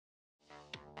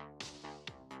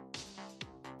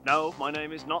No, my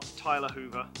name is not Tyler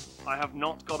Hoover. I have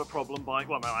not got a problem buying,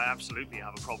 well no, I absolutely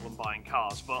have a problem buying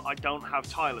cars, but I don't have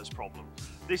Tyler's problem.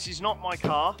 This is not my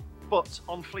car, but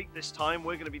on Fleet this time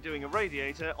we're going to be doing a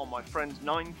radiator on my friend's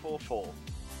 944.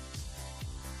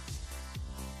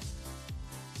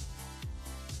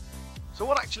 So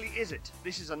what actually is it?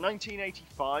 This is a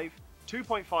 1985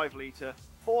 2.5 litre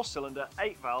 4-cylinder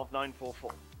 8-valve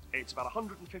 944. It's about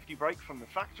 150 brake from the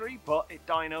factory, but it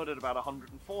dynoed at about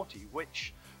 140,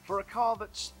 which for a car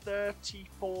that's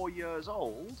 34 years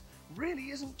old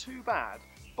really isn't too bad,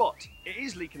 but it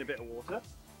is leaking a bit of water,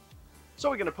 so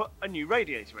we're going to put a new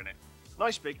radiator in it.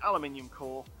 Nice big aluminium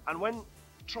core, and when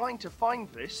trying to find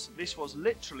this was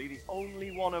literally the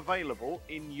only one available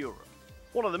in Europe.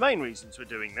 One of the main reasons we're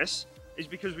doing this is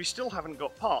because we still haven't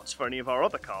got parts for any of our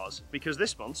other cars, because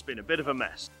this month's been a bit of a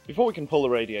mess. Before we can pull the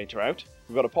radiator out,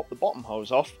 we've got to pop the bottom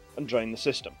hose off and drain the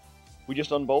system. We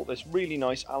just unbolt this really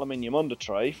nice aluminium under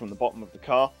tray from the bottom of the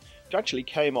car, which actually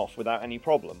came off without any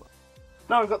problem.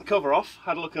 Now we've got the cover off,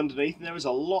 had a look underneath, and there is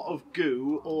a lot of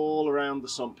goo all around the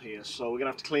sump here, so we're going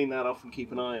to have to clean that off and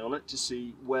keep an eye on it to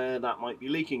see where that might be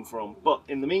leaking from. But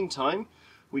in the meantime,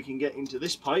 we can get into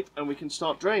this pipe and we can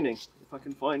start draining. If I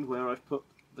can find where I've put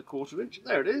the 1/4 inch,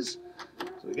 there it is.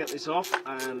 So we get this off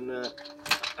and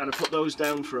I put those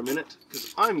down for a minute,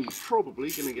 because I'm probably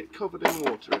going to get covered in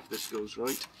water if this goes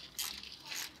right.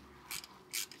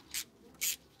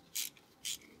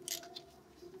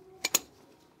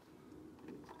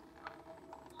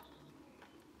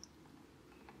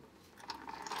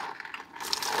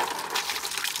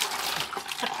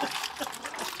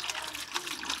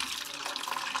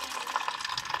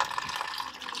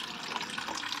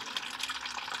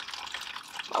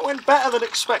 That went better than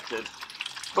expected,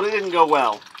 but it didn't go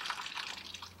well.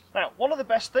 Now, one of the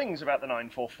best things about the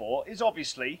 944 is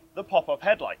obviously the pop-up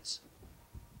headlights.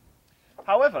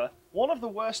 However, one of the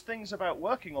worst things about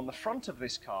working on the front of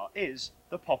this car is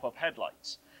the pop-up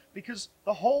headlights, because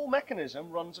the whole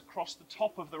mechanism runs across the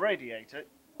top of the radiator,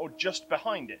 or just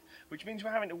behind it, which means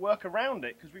we're having to work around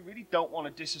it because we really don't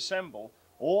want to disassemble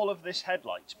all of this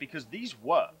headlights, because these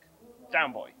work.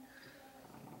 Down boy.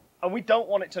 And we don't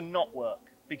want it to not work,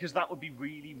 because that would be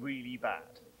really, really bad.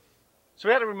 So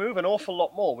we had to remove an awful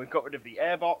lot more. We've got rid of the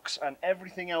airbox and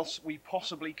everything else we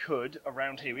possibly could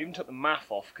around here. We even took the MAF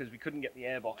off because we couldn't get the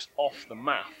airbox off the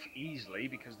MAF easily,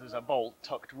 because there's a bolt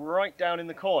tucked right down in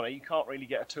the corner you can't really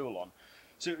get a tool on.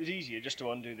 So it was easier just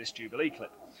to undo this Jubilee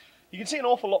clip. You can see an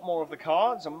awful lot more of the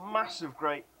car. There's a massive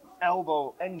great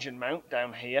elbow engine mount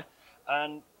down here,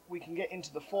 and we can get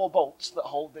into the 4 bolts that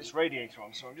hold this radiator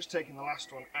on. So I'm just taking the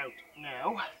last one out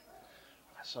now.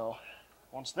 So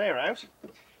once they're out,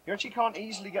 you actually can't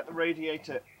easily get the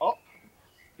radiator up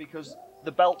because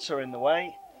the belts are in the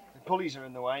way, the pulleys are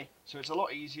in the way, so it's a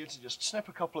lot easier to just snip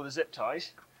a couple of the zip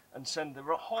ties and send the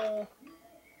whole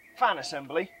fan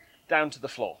assembly down to the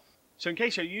floor. So in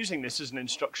case you're using this as an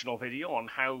instructional video on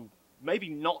how maybe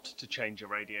not to change a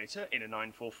radiator in a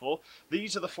 944,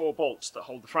 these are the 4 bolts that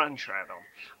hold the fan shroud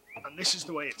on. And this is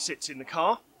the way it sits in the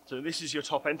car. So this is your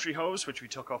top entry hose, which we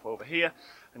took off over here,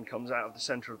 and comes out of the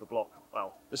centre of the block,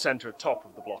 well, the centre top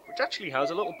of the block, which actually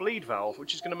has a little bleed valve,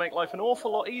 which is going to make life an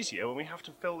awful lot easier when we have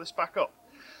to fill this back up.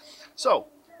 So,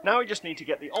 now we just need to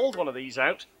get the old one of these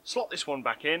out, slot this one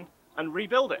back in, and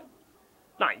rebuild it.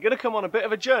 Now, you're going to come on a bit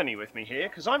of a journey with me here,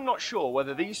 because I'm not sure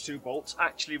whether these 2 bolts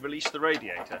actually release the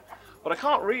radiator, but I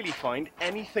can't really find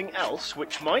anything else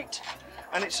which might,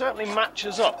 and it certainly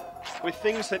matches up with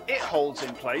things that it holds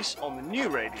in place on the new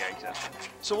radiator.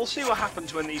 So we'll see what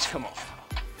happens when these come off.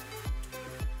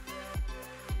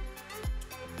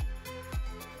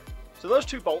 So those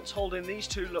 2 bolts hold in these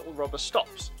 2 little rubber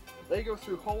stops. They go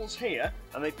through holes here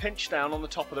and they pinch down on the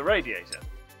top of the radiator.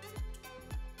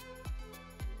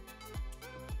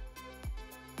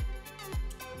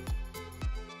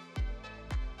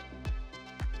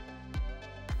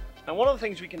 And one of the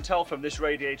things we can tell from this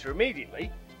radiator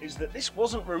immediately is that this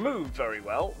wasn't removed very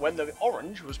well when the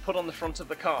orange was put on the front of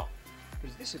the car,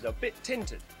 because this is a bit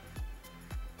tinted.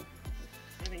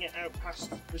 Getting it out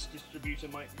past this distributor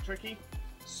might be tricky,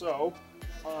 so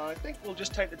I think we'll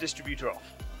just take the distributor off.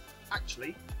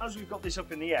 Actually, as we've got this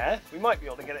up in the air, we might be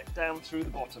able to get it down through the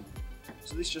bottom.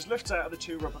 So this just lifts out of the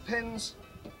 2 rubber pins,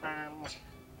 and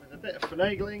with a bit of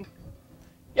finagling,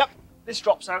 yep, this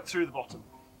drops out through the bottom.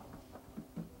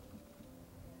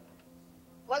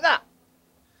 Like that.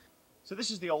 So this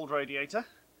is the old radiator.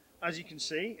 As you can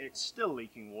see, it's still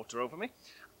leaking water over me,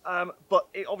 but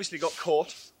it obviously got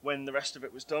caught when the rest of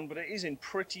it was done, but it is in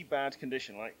pretty bad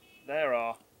condition. Like,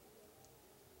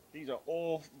 these are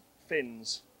all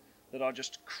fins that are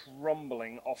just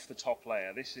crumbling off the top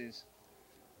layer. This is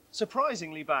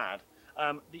surprisingly bad.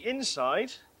 The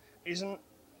inside isn't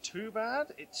too bad.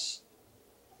 It's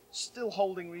still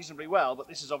holding reasonably well, but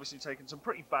this has obviously taken some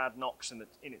pretty bad knocks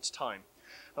in its time.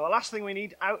 Now the last thing we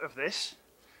need out of this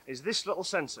is this little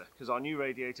sensor, because our new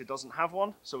radiator doesn't have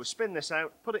one. So we spin this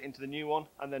out, put it into the new one,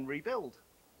 and then rebuild.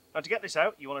 Now to get this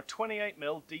out, you want a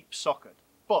 28mm deep socket,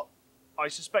 but I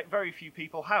suspect very few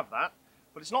people have that.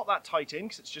 But it's not that tight in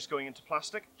because it's just going into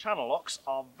plastic. Channel locks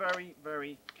are very,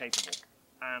 very capable,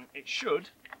 and it should,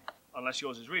 unless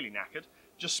yours is really knackered,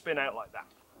 just spin out like that.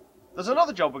 There's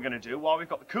another job we're going to do while we've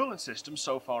got the coolant system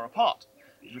so far apart.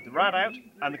 With the rad out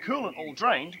and the coolant all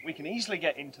drained, we can easily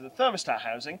get into the thermostat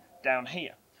housing down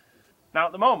here. Now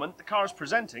at the moment, the car is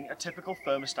presenting a typical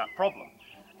thermostat problem.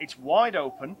 It's wide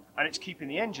open and it's keeping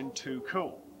the engine too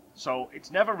cool, so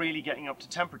it's never really getting up to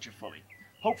temperature fully.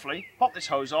 Hopefully, pop this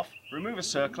hose off, remove a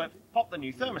circlip, pop the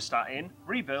new thermostat in,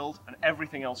 rebuild, and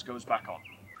everything else goes back on.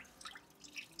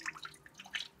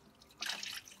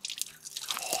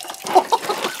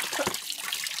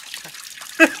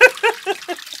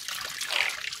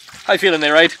 How you feeling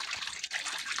there, Raid?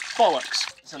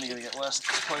 Bollocks. It's only going to get worse at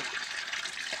this point.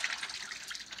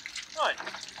 Right.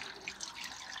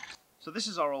 So this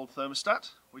is our old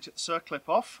thermostat. We took the circlip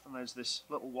off, and there's this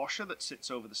little washer that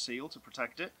sits over the seal to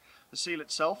protect it. The seal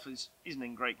itself isn't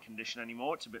in great condition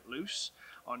anymore, it's a bit loose.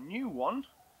 Our new one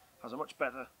has a much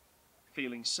better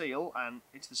feeling seal, and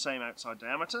it's the same outside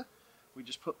diameter. We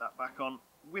just put that back on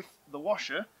with the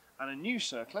washer and a new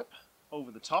circlip over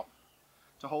the top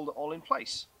to hold it all in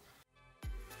place.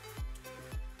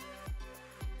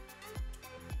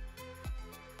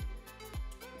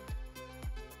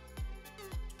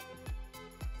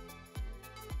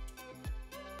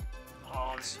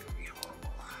 Oh, this is going to be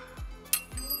horrible.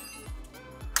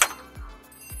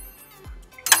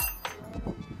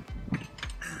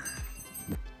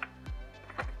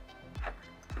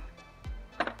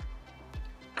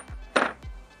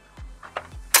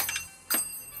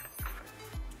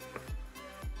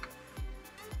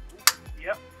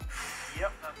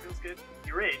 Yep, that feels good.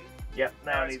 You're in. Yep,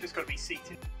 now it's just got to be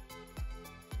seated.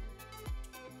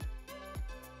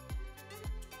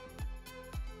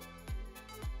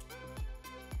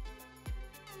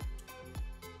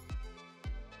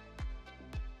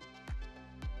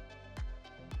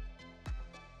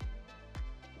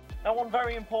 Now one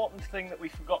very important thing that we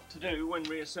forgot to do when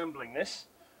reassembling this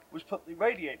was put the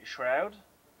radiator shroud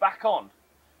back on,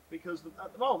 because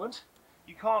at the moment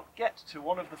you can't get to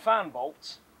one of the fan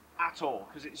bolts at all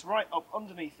because it's right up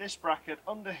underneath this bracket,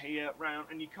 under here, round,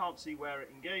 and you can't see where it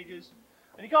engages,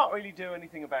 and you can't really do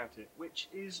anything about it, which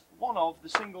is one of the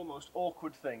single most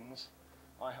awkward things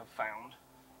I have found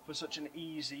for such an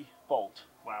easy bolt.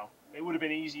 Well, it would have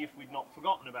been easy if we'd not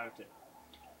forgotten about it.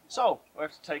 So we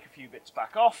have to take a few bits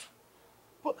back off,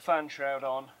 put the fan shroud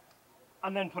on,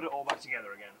 and then put it all back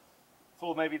together again.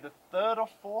 For maybe the third or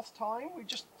fourth time, we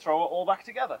just throw it all back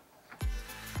together.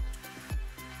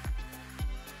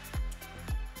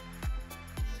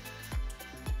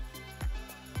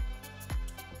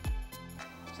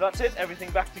 So that's it,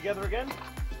 everything back together again.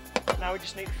 Now we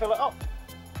just need to fill it up.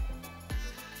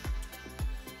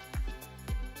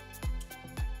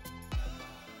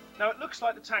 Now it looks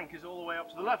like the tank is all the way up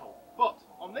to the level, but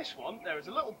on this one there is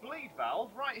a little bleed valve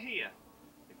right here.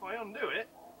 If I undo it,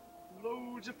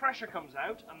 loads of pressure comes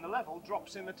out and the level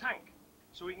drops in the tank.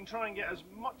 So we can try and get as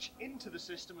much into the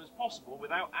system as possible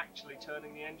without actually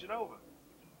turning the engine over.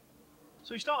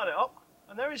 So we started it up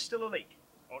and there is still a leak,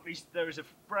 or at least there is a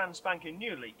brand spanking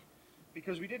new leak,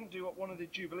 because we didn't do one of the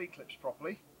Jubilee clips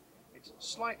properly. It's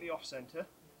slightly off centre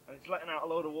and it's letting out a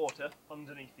load of water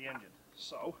underneath the engine.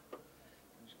 So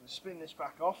I'm just going to spin this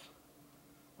back off,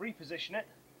 reposition it,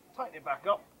 tighten it back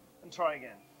up and try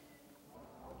again.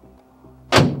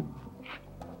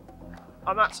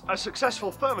 And that's a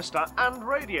successful thermostat and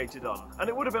radiator done, and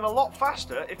it would have been a lot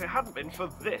faster if it hadn't been for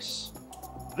this.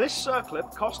 This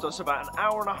circlip cost us about an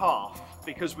hour and a half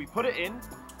because we put it in,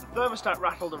 the thermostat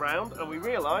rattled around, and we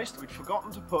realised we'd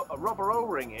forgotten to put a rubber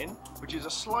O-ring in, which is a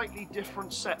slightly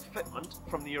different set fitment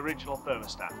from the original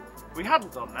thermostat. If we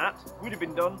hadn't done that, we'd have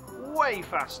been done way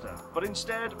faster, but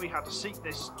instead we had to seat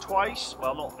this twice,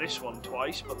 well not this one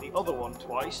twice, but the other one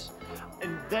twice,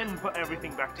 and then put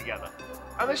everything back together.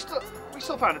 And we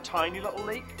still found a tiny little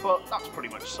leak, but that's pretty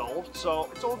much solved, so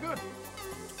it's all good.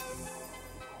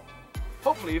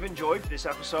 Hopefully you've enjoyed this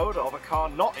episode of a car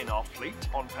not in our fleet,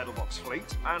 on Pedalbox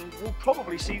Fleet, and we'll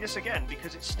probably see this again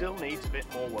because it still needs a bit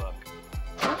more work.